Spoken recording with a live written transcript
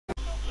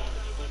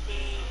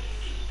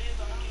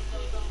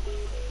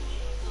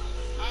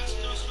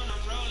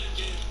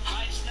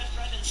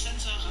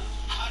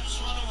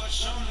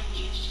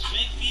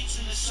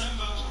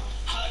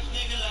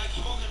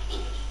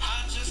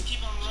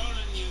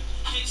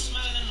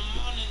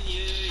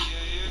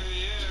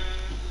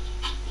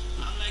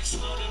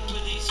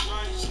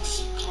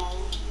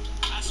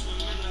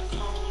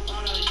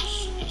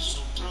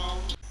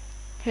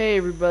Hey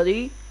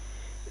everybody,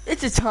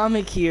 it's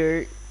Atomic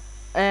here,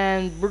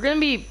 and we're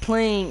gonna be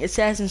playing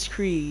Assassin's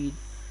Creed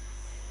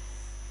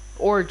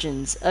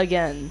Origins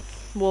again.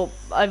 Well,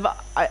 I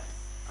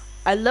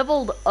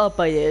leveled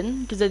up. I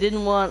did because I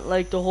didn't want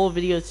like the whole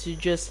video to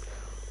just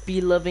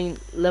be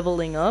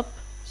leveling up.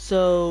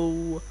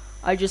 So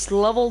I just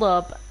leveled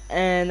up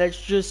and I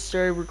just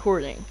started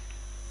recording.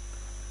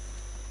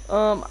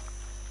 Um,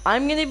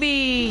 I'm gonna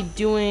be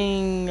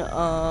doing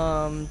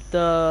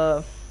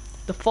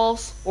the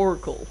false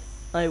oracle.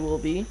 I will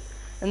be,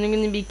 and I'm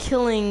gonna be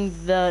killing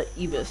the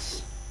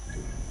ibis.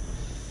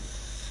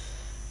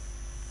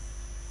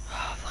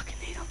 Oh, fucking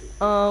hate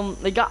him.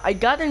 I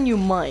got a new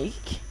mic,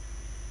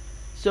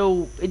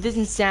 so it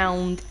doesn't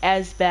sound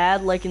as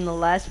bad like in the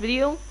last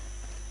video.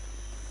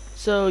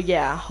 So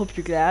yeah, hope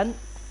you're glad.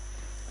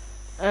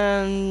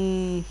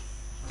 And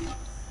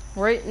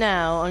right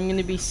now I'm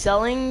gonna be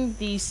selling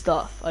the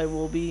stuff. I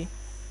will be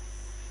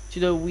to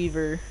the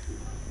weaver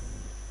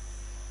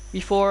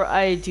before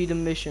I do the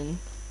mission.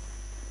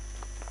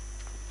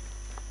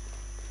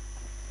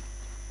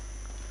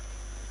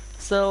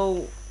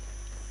 So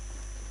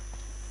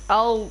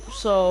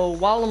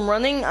while I'm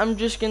running, I'm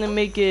just gonna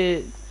make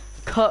it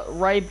cut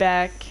right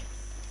back.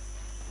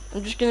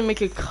 I'm just gonna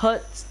make a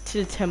cut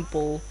to the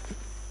temple,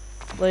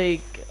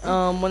 like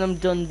when I'm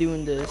done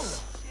doing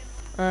this.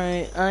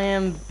 Alright, I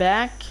am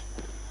back,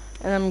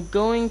 and I'm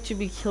going to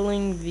be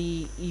killing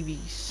the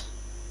ibis.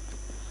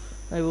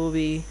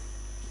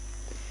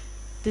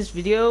 This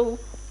video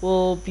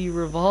will be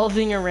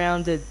revolving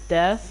around the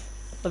death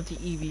of the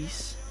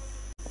ibis.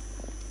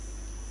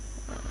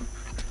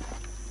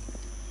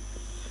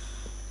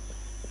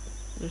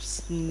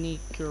 Just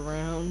sneak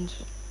around.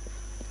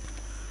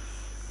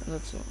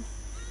 That's all.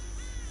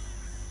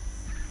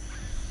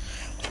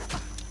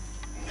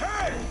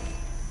 Hey!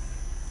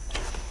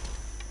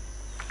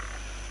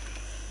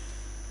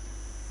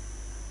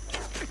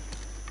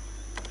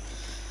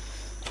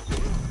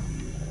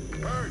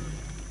 Hey!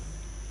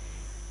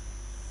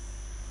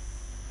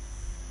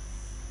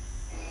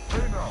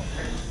 Hey now,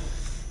 hey!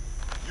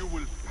 You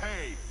will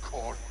pay,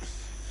 corpse.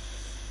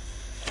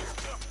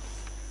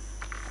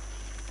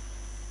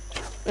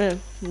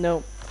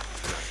 No.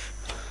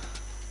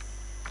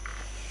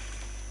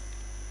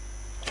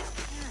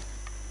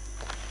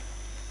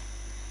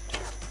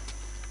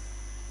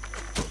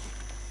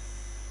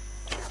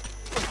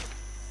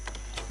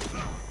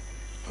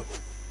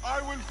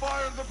 I will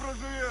fire the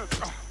brazier.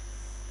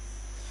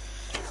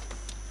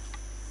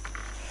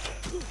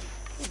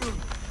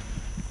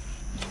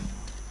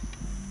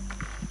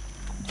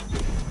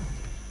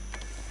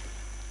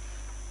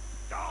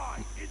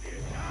 Die,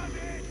 idiot!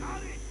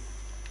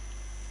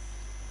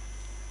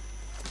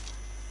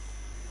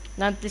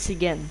 Not this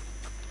again.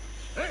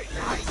 Hey,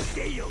 I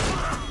see you.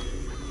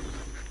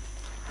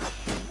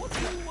 What do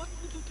you want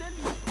me to tell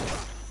you?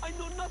 I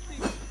know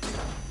nothing.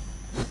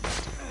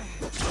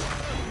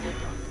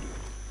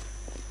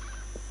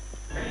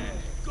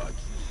 Got you.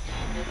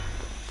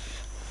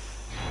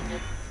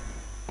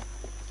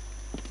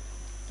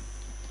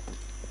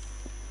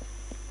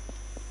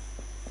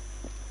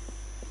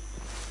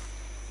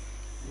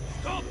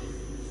 Stop!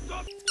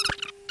 Stop!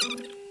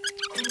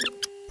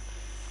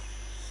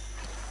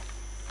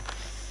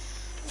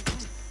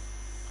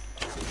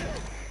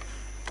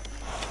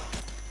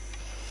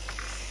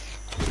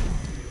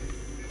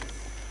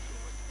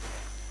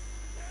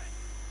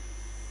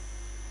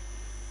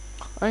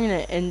 I'm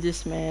gonna end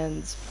this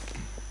man's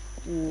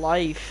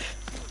life.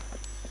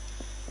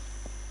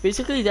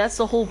 Basically, that's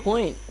the whole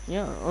point.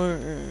 Yeah,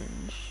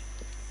 orange.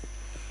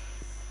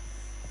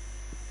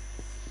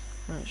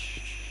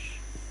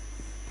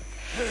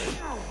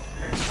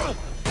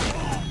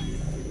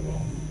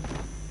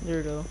 There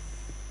we go.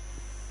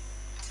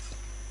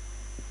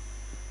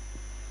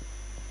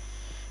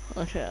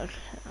 Okay.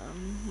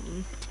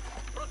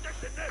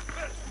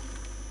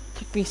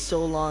 Took me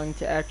so long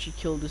to actually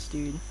kill this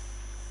dude.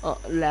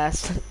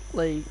 Last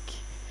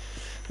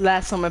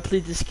time I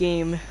played this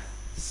game,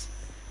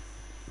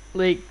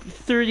 like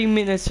 30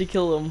 minutes to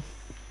kill him.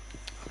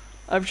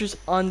 I was just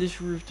on this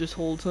roof this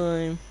whole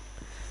time.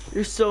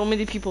 There's so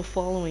many people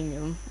following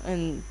him,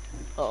 and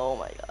oh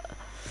my god.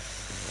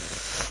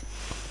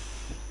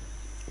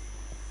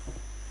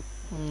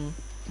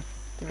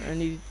 I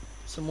need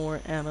some more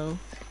ammo.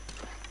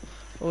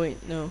 Oh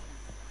wait, no.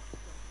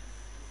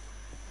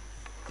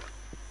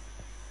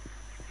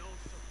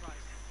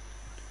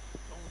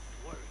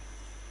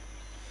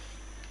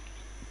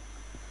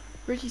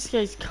 Where are these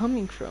guys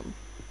coming from?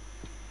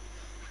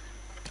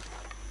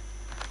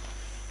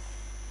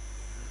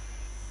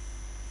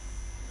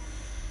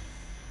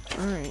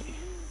 Alright.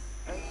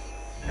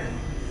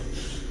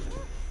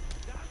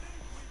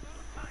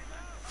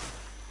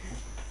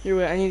 Here,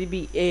 wait, I need to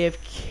be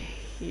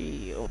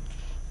AFK. Oh.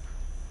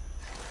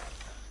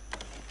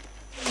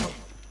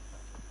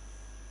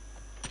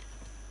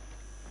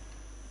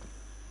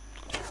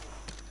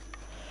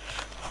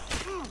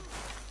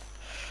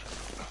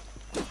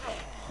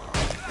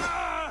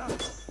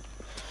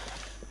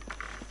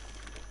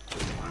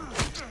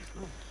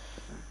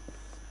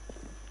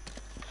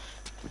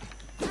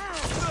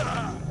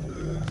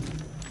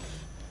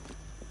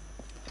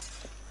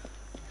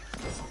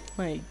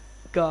 My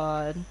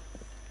God.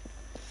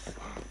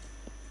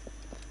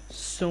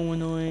 So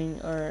annoying.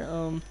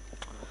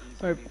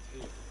 Alright,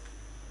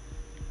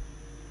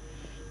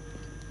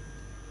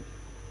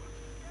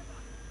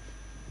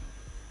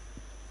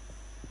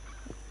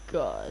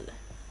 God.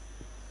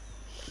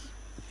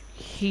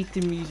 Hate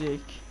the music.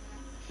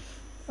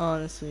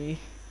 Honestly.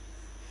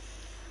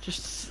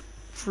 Just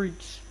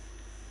freaks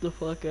the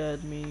fuck out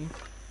of me.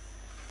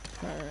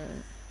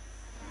 Alright.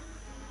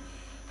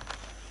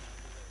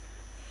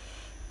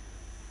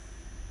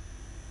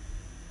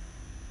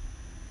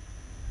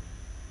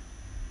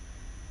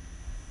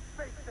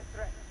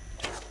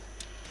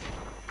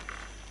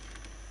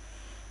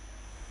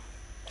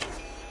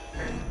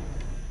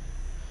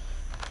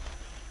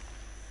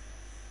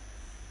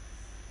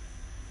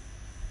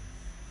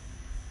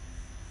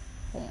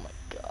 Oh my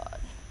God.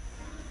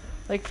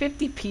 Like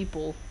 50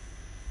 people.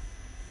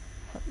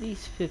 At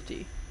least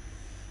 50.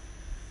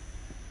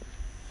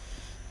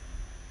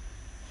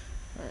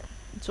 Alright.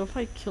 So if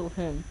I kill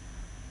him,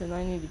 then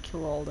I need to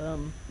kill all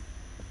them.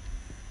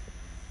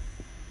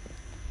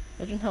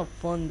 Imagine how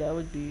fun that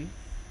would be.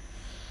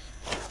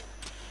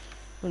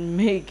 Would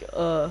make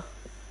a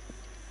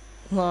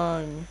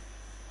long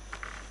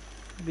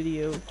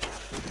video.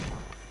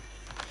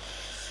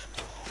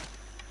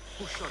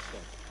 Who shot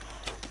them?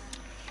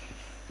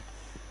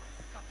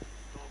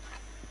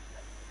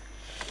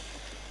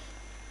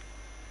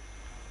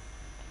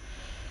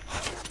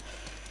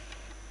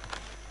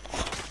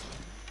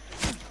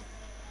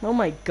 Oh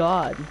my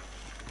God.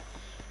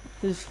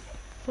 His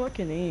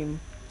fucking aim.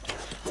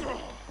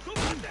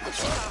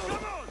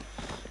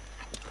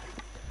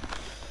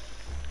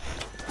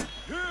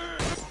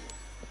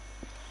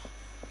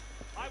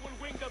 I will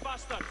wing the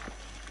bastard.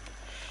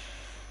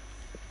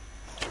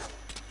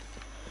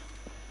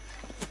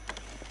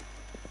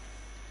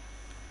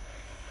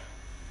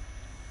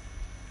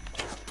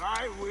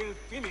 I will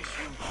finish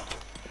him.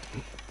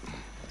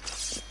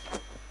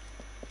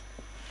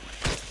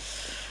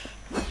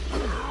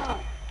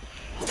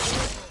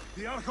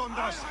 The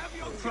Archondas!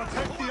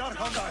 Protect the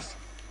Archondas!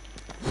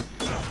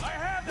 I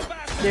have the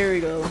bastard. There we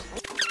go.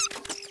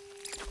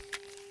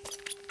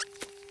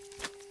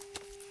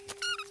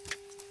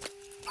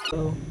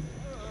 Oh.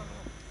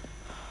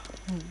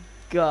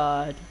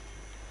 God.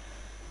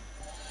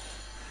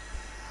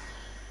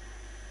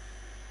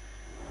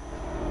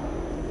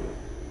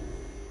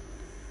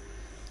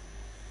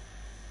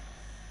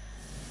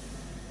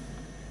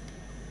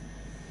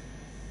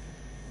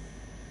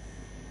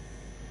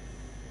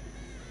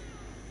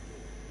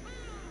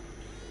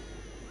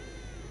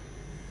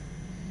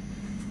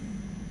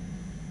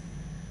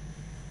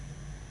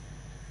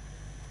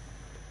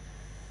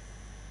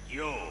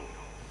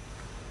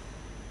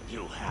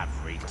 You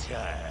have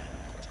returned.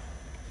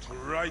 To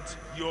right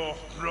your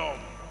wrong.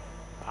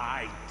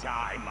 I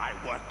die my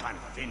work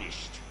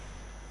unfinished.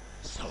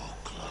 So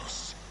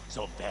close,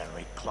 so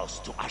very close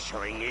to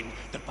ushering in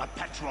the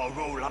perpetual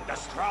rule of the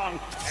strong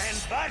and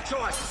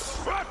virtuous.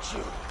 Fuck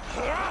you!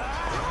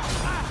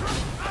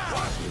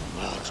 The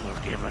world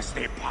will give us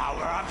the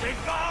power of the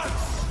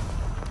gods.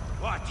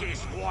 What is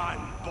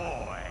one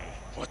boy?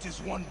 What is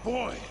one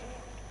boy?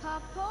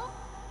 Papa?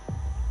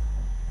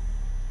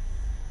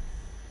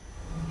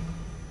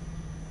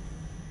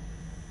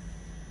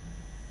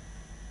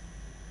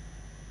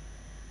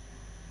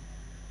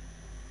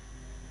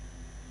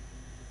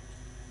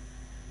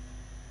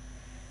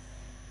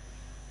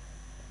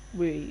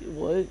 Wait,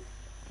 what?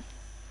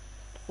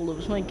 Hold up,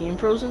 is my game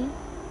frozen?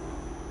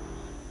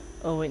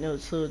 Oh wait, no,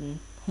 it's loading.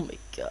 Oh my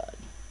God.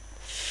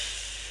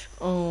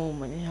 Oh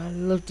my God, I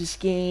love this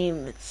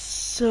game. It's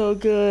so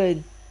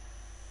good.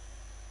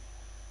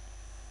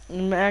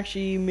 I'm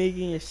actually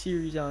making a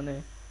series on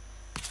it.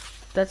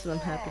 That's what I'm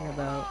happy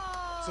about.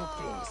 So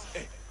close.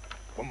 Hey,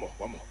 one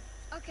more.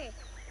 Okay,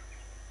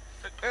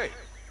 Hey!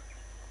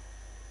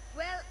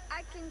 well,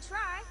 I can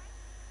try.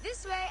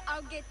 This way,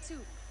 I'll get two.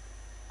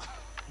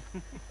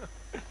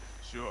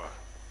 Sure.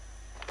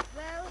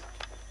 Well,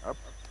 Up.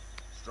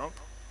 Strong.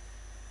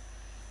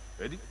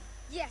 Ready?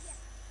 yes.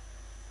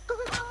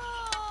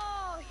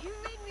 Oh, you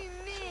made me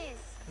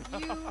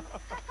miss. You. Remu,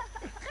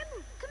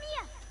 come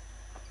here.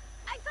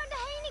 I found a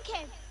hyena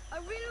cave.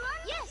 A real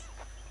one? Yes.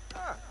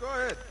 Ah, go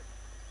ahead.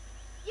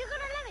 You're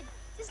gonna love it.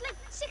 There's like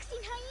 16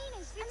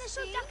 hyenas, and they're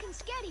so dark and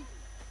scary.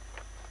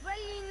 Well,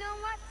 you know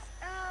what?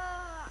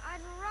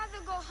 I'd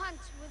rather go hunt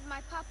with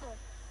my papa.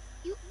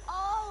 You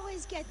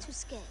always get too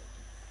scared.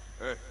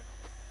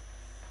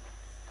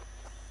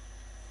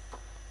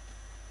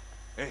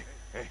 Hey.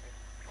 Hey.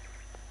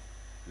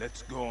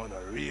 Let's go on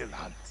a real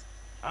hunt.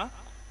 Huh?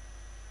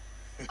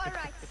 All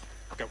right.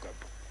 Come.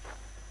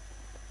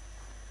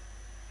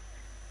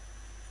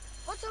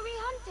 What are we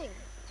hunting?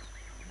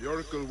 The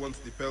Oracle wants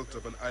the pelt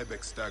of an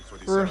ibex stag for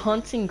the We're ceremony.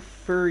 hunting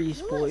furries,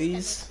 You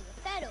boys.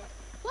 Pharaoh,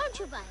 won't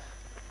you, Violet?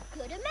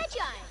 You're the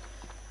Magi.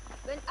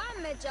 When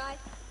I'm Magi,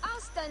 I'll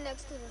stand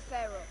next to the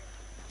Pharaoh.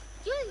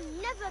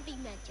 You'll never be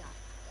Magi.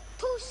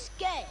 Too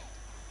scared.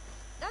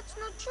 That's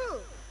not true.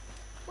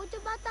 What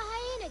about the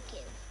hyena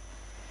kid?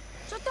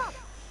 Shut up.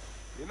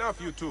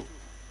 Enough, you two.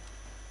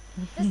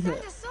 The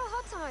sand is so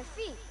hot on my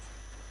feet.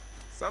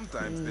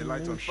 Sometimes they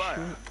light on fire.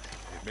 shit.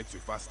 It makes you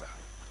faster.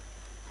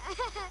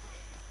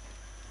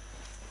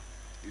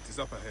 It is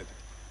up ahead.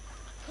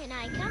 Can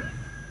I come?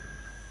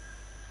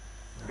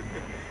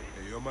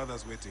 Hey, your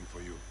mother's waiting for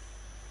you.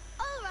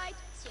 All right.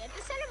 See you at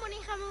the ceremony,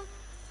 Hamu.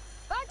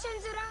 Bye,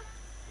 Chenzura.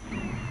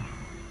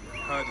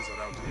 Herd is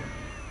around here.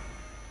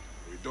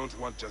 We don't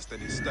want just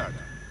any stag.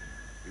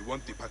 We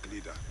want the pack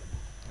leader.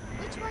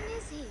 Which one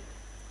is he?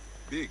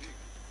 Big,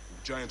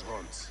 with giant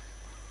horns.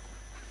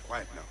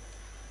 Quiet now.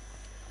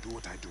 Do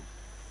what I do.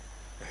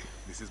 Hey,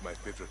 this is my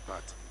favorite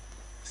part.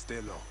 Stay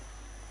low.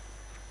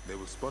 They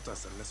will spot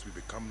us unless we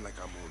become like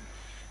Amun,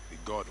 the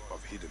god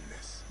of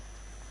hiddenness.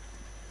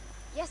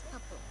 Yes,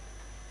 Papa.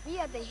 We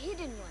are the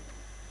hidden one.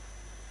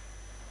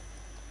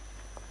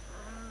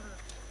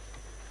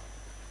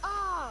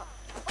 Ah!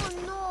 Oh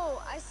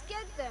no! I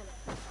scared them.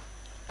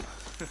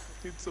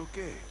 It's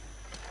okay.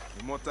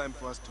 The more time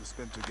for us to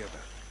spend together.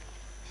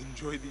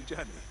 Enjoy the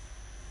journey.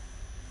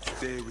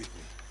 Stay with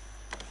me.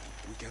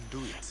 We can do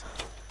it.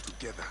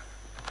 Together.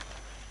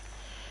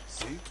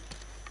 See?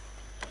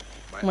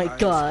 Oh my eyes-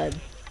 god.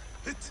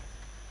 Hit!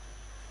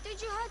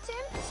 Did you hurt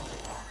him?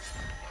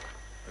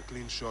 A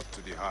clean shot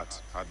to the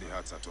heart. Hardly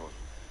hurts at all.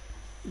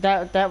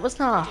 That was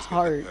not a Just get the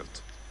heart.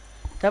 belt.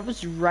 That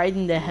was right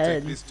in the We'll take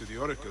head. this to the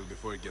oracle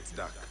before it gets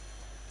dark.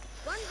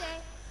 One day,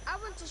 I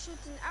want to shoot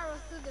an arrow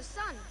through the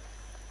sun.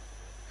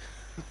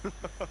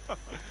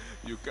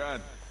 You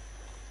can.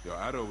 Your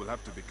arrow will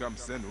have to become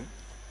Senu.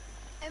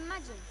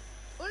 Imagine,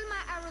 all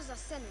my arrows are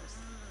sinners.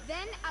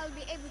 Then I'll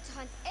be able to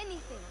hunt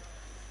anything.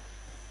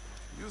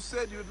 You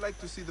said you'd like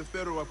to see the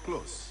Pharaoh up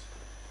close.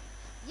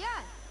 Yeah,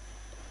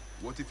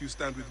 What if you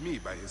stand with me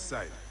by his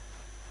side?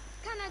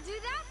 can I do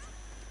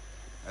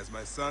that? As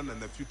my son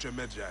and the future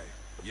Magi,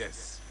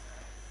 yes.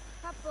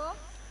 Papa,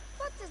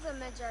 what is a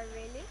Magi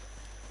really?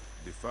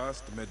 The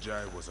first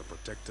Magi was a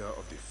protector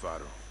of the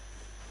Pharaoh.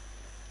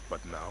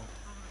 But now,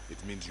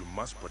 it means you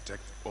must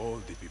protect all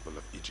the people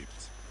of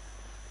Egypt.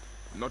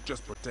 Not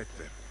just protect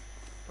them,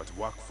 but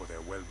work for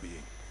their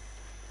well-being.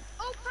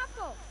 Oh,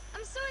 Papa,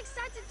 I'm so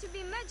excited to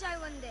be Magi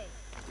one day.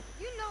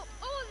 You know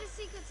all the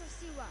secrets of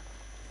Siwa.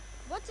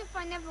 What if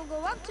I never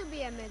go up to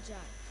be a Magi?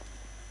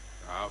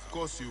 Of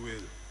course you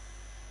will.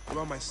 You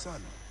are my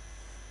son.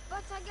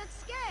 But I get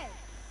scared.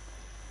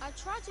 I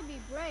try to be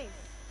brave,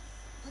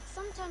 but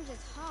sometimes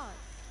it's hard.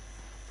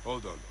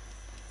 Hold on.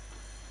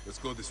 Let's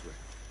go this way.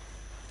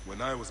 When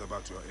I was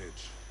about your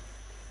age,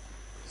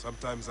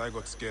 sometimes I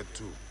got scared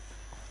too.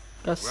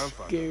 Got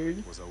Grandfather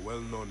scared. was a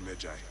well-known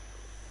Magi,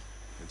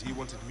 and he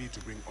wanted me to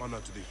bring honor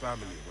to the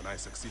family when I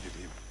succeeded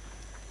him.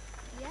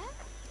 Yeah?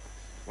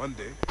 One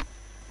day,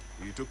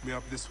 he took me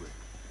up this way.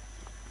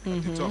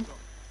 At the top,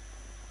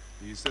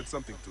 he said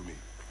something to me.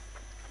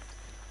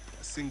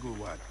 A single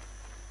word.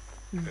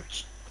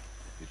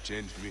 It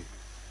changed me.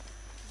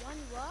 One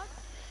word?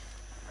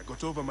 I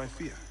got over my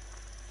fear.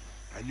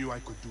 I knew I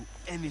could do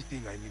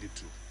anything I needed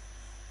to.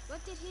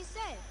 What did he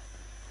say?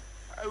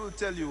 I will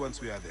tell you once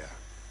we are there.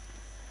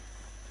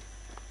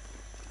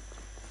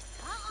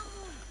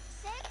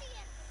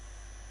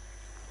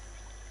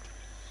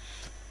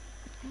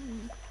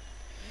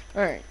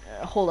 Alright,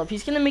 hold up.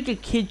 He's gonna make a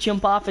kid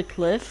jump off a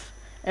cliff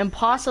and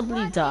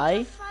possibly What die. did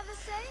your father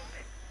say?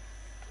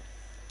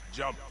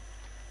 Jump.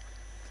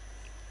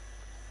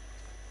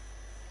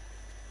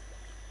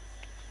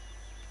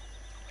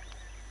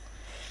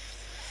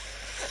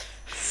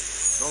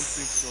 Don't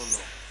think so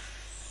low.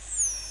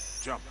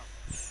 Jump.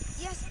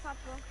 Yes, Papa.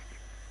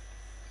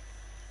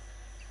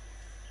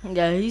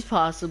 Yeah, he's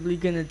possibly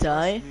gonna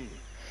die. Trust me.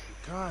 You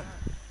can.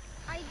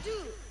 I do.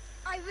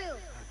 I will.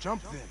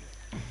 Jump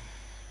then.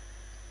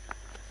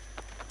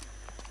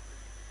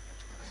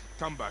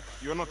 Come back.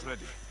 You're not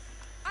ready.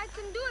 I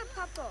can do it,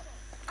 Papa.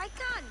 I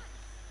can.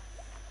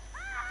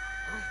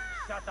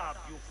 Shut up,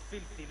 you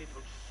filthy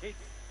little shit.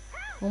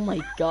 Oh my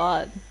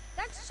god.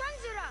 That's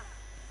Shanzura.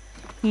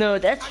 No,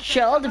 that's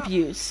child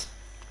abuse.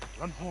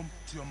 Run home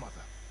to your mother.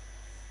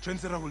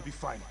 Trenzera will be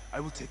fine. I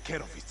will take care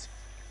of it.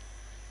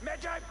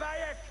 Magi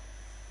Bayek!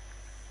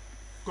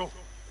 Go.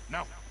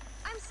 Now.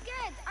 I'm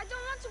scared. I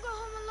don't want to go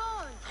home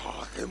alone.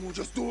 Oh, Kemu,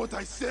 just do what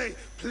I say,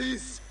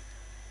 please.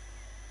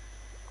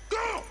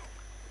 Go!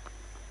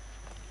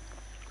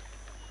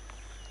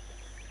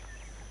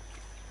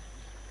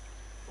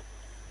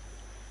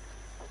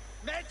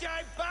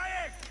 Magi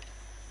Bayek!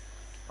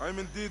 I'm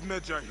indeed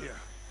Magi here.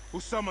 Who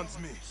summons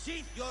me?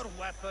 Sheath your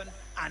weapon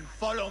and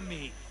follow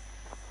me.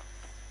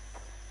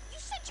 You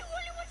said you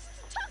only wanted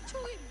to talk to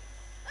him.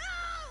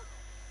 Oh!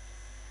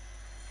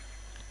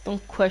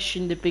 Don't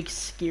question the big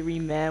scary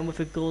man with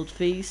a gold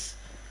face.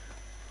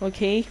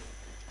 Okay?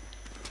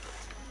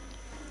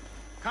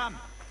 Come.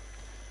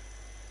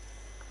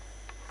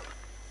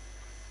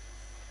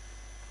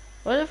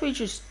 What if we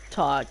just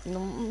talk? You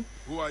know,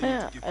 Who are you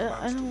to give I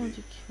commands to don't me? want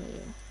to kill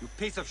you. You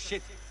piece of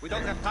shit. We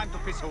don't have time to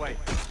piss away.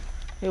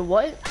 Hey,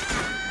 what?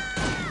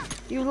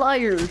 You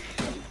liar.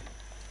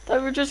 Thought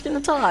we were just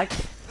gonna talk.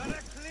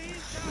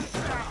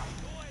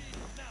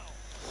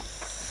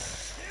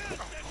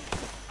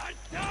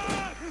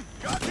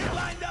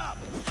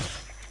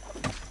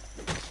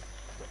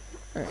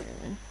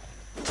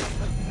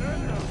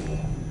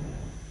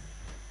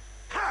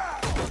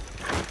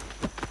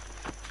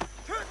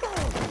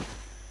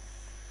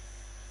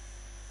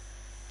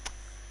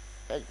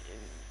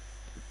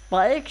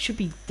 Bayek should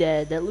be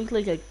dead. That looked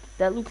like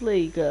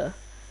a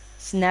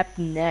snapped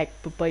neck,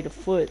 but by the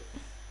foot,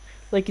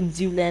 like in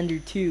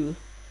Zoolander 2.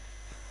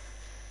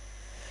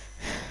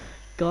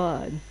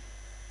 God.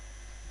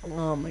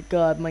 Oh my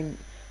God, I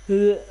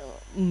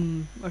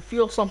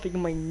feel something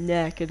in my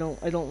neck. I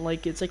don't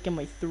like it. It's like in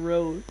my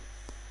throat.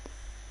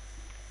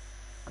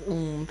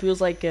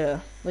 Feels like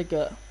a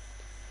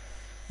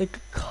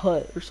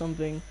cut or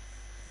something,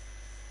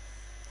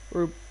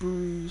 or a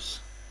bruise,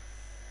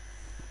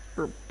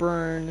 or a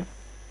burn.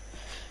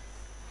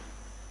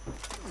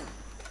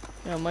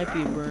 Yeah, it might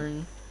be a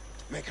burn.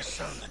 Make a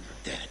sound and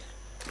you're dead.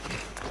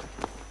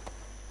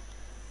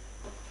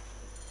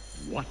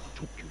 What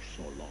took you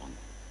so long?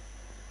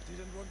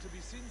 Didn't want to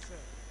be seen, sir.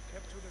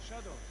 Kept to the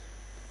shadows.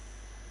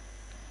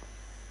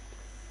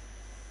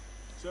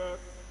 Sir.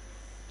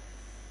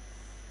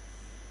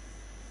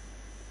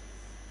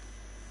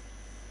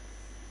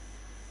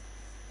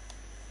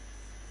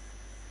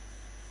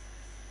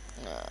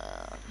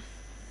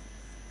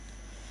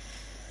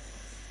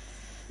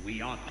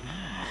 We are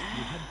glad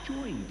you have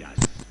joined us,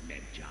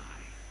 Medjay.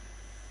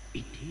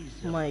 It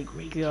is of My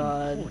great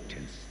God.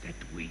 importance that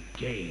we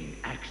gain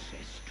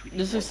access to the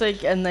This looks vault.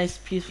 like a nice,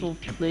 peaceful The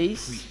temple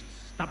place, priests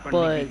stubbornly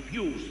but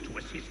refuse to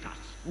assist us.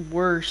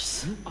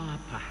 worse. You are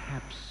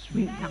perhaps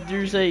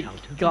There's reluctant like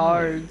out of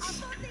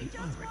guards. loyalty to the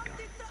Oracle.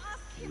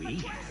 We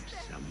have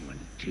someone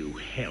to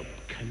help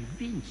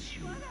convince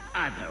you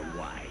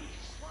otherwise.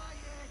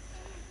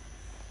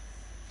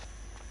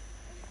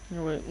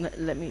 No, wait,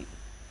 let me.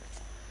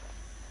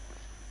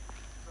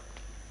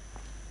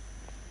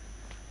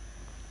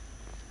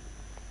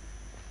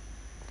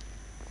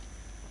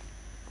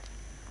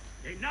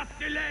 Enough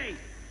delay!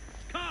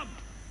 Come!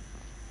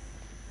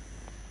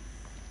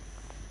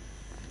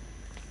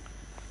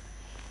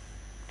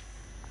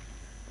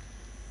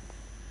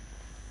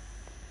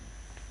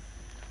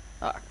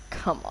 Oh,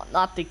 come on,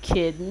 not the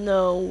kid.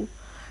 No,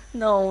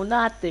 no,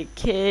 not the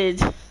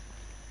kid.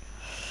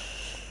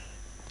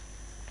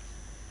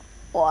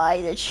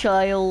 Why the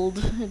child?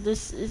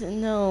 This is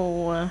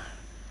no.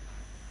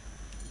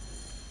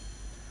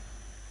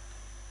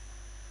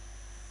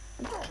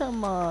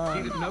 Come See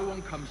on. that no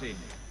one comes in.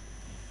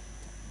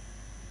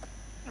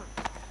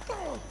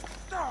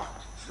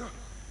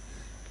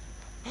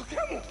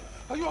 Camel,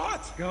 are you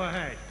hurt? Go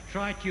ahead.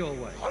 Try it your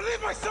way. I'll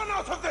leave my son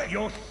out of this!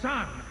 Your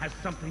son has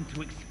something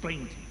to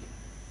explain to you.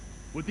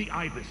 Would the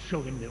ibis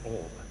show him the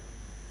orb?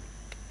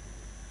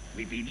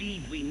 We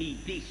believe we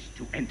need this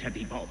to enter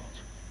the vault.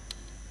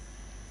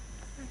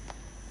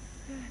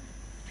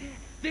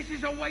 This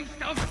is a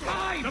waste of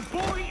time! The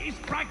boy is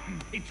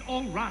frightened. It's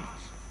all right.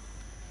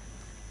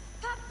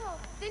 Papa,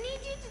 they need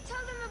you to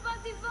tell them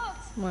about the vault.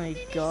 My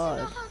They need God.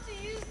 to know how to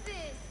use this.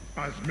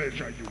 As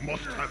measure, you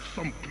must have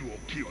some clue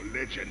to your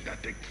legend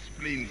that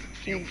explains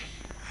its use.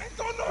 I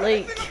don't know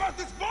Link. anything about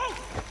this vault!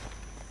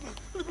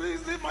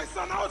 Please leave my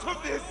son out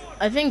of this!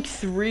 I think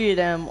 3 of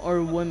them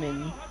are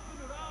women.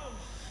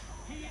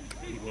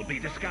 He will be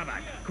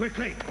discovered.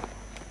 Quickly.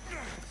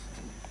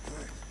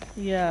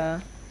 Yeah.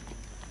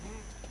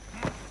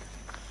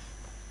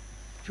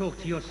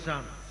 Talk to your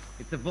son.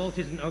 If the vault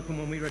isn't open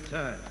when we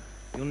return,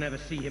 you'll never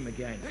see him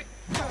again.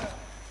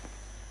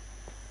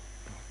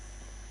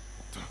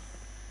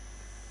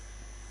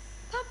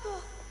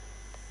 Papa!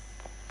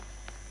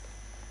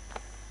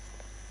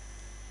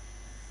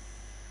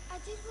 I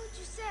did what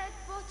you said,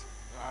 but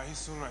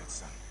It's alright,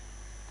 son.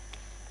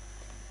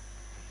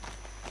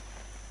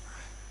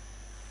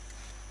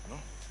 No?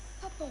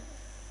 Papa,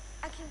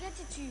 I can get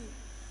it to you.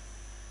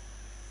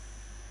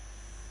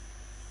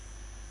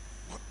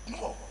 What?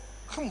 No!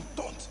 Camel,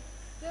 don't!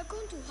 They're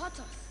going to hurt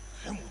us.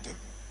 Camel,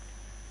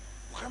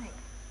 Camel!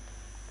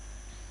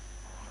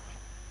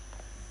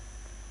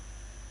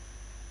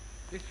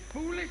 This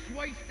foolish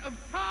waste of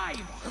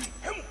time!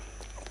 Camel!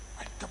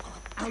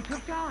 Out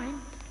of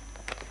time?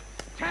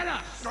 Tell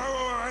us! No,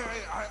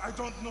 I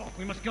don't know.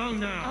 We must go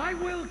now. I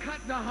will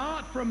cut the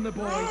heart from the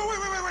boy.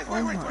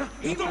 No, wait.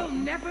 He will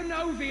never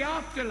know the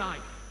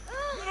afterlife. No,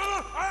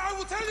 I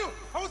will tell you!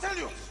 I will tell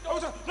you!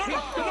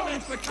 He's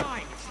stalling for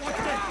time. What's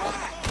this?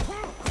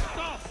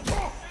 Stop!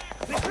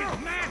 This is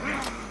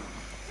madness!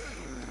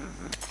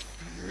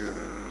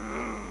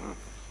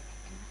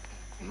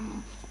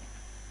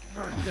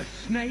 The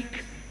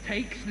snake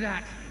takes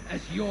that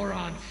as your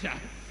answer.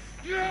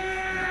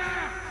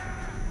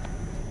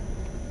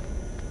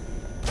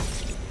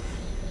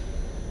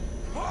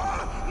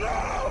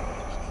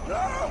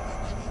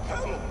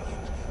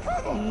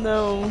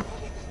 No.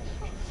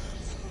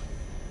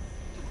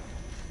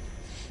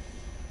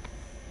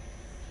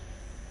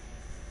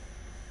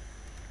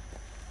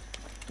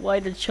 Why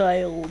the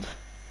child?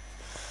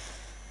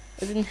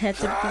 I didn't have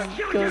to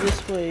go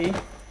this way.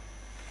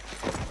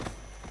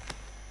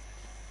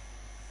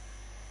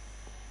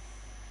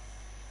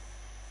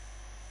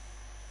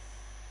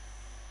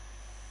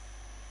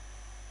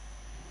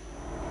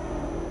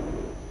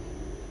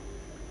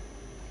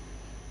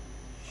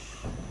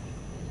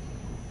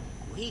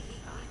 We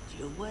thought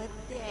you were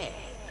dead.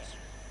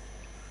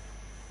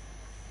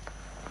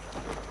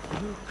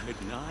 You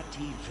could not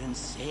even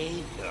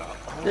save your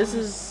own This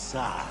is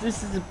son.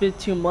 a bit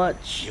too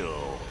much. You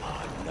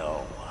are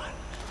no one.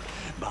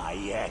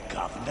 Bayek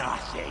of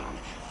nothing.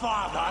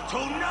 Father to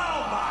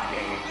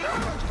nobody.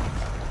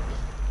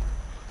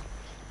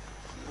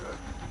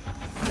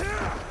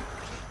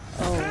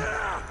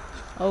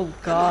 Oh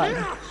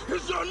God.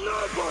 It's a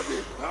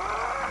nobody!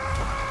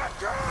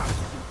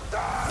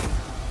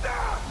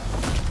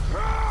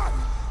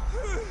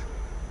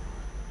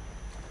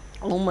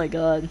 Oh my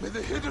God. May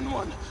the hidden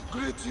one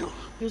greet you.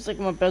 Feels like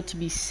I'm about to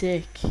be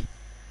sick.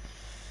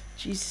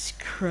 Jesus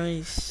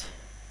Christ.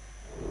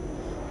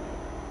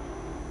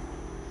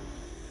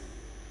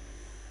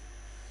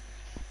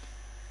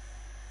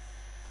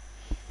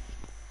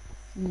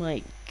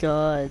 My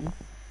God.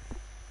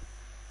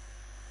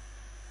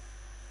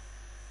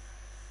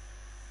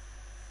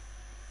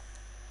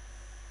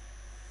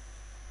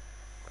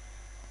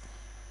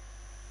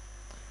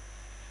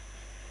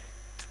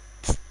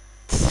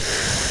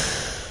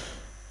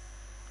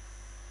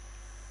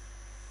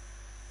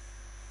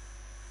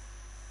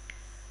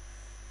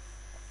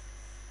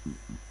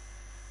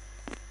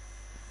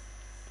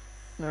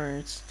 Alright,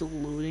 it's still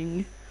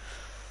loading.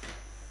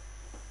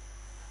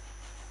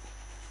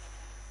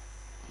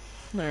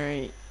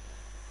 Alright.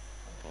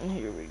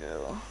 Here we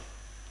go.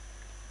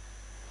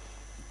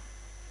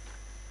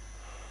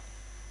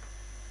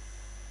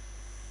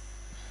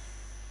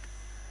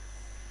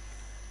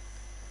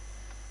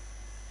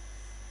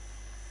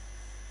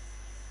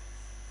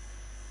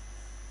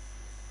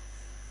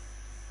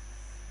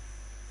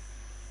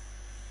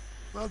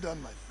 Well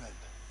done, my friend.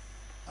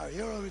 Our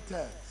hero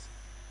returns.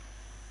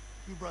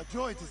 You brought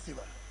joy to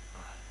Siva.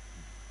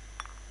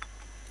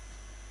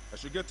 I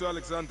should get to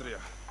Alexandria.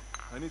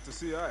 I need to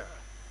see Aya.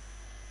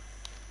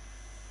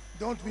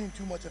 Don't be in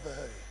too much of a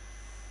hurry.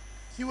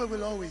 Siva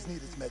will always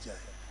need its Magi.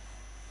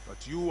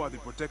 But you are the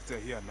protector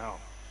here now.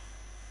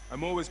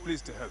 I'm always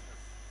pleased to help.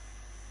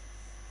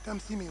 Come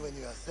see me when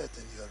you are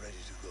certain you are ready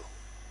to go.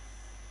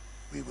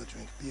 We will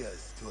drink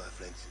beers to our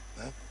friendship,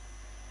 huh?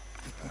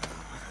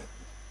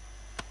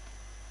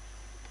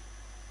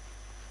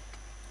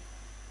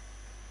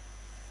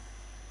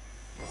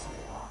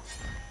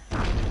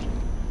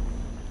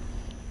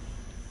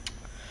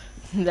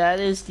 That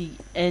is the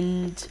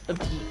end of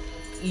the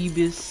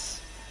ibis.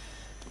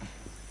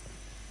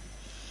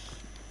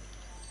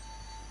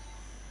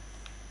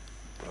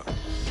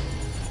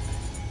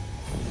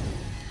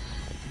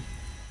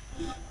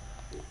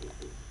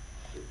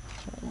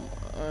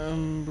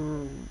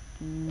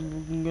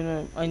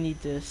 I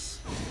need this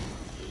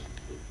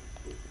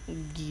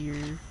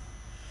gear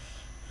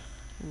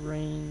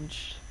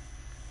range.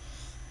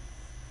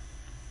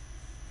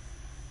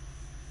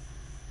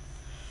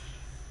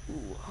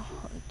 Ooh,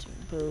 hunting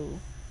bow.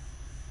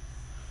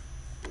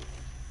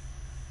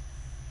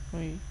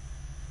 Wait.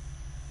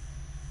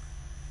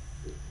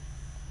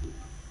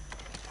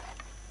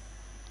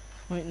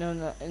 Wait,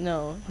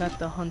 no, not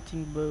the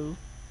hunting bow.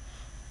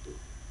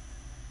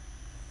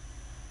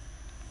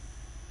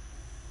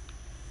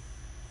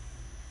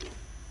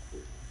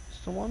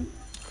 It's the one?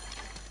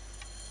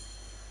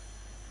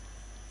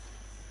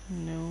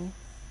 No.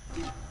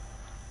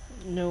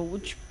 No,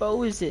 which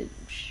bow is it?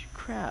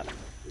 Crap.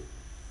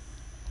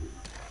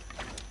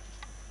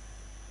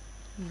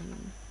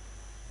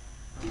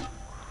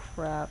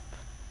 Crap.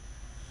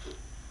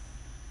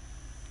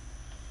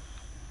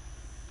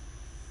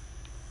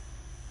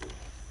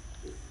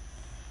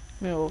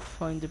 Maybe we'll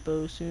find the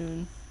bow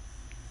soon.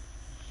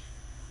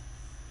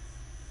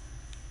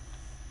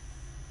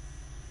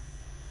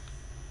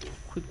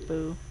 Quick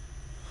bow.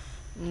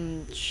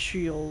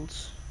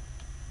 Shields.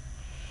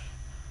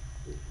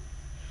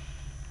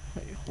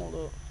 Wait, hold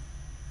up.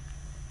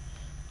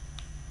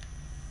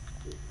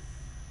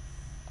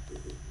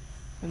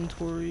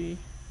 Inventory.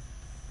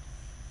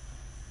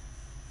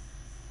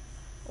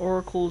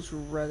 Oracle's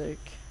relic.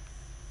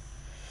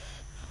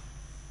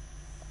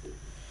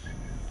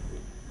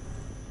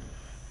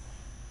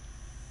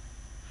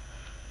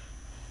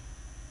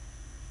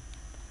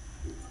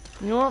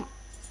 You know what?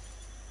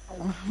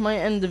 I might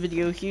end the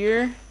video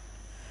here.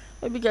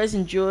 Hope you guys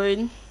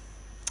enjoyed.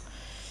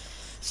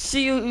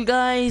 See you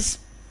guys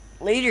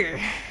later.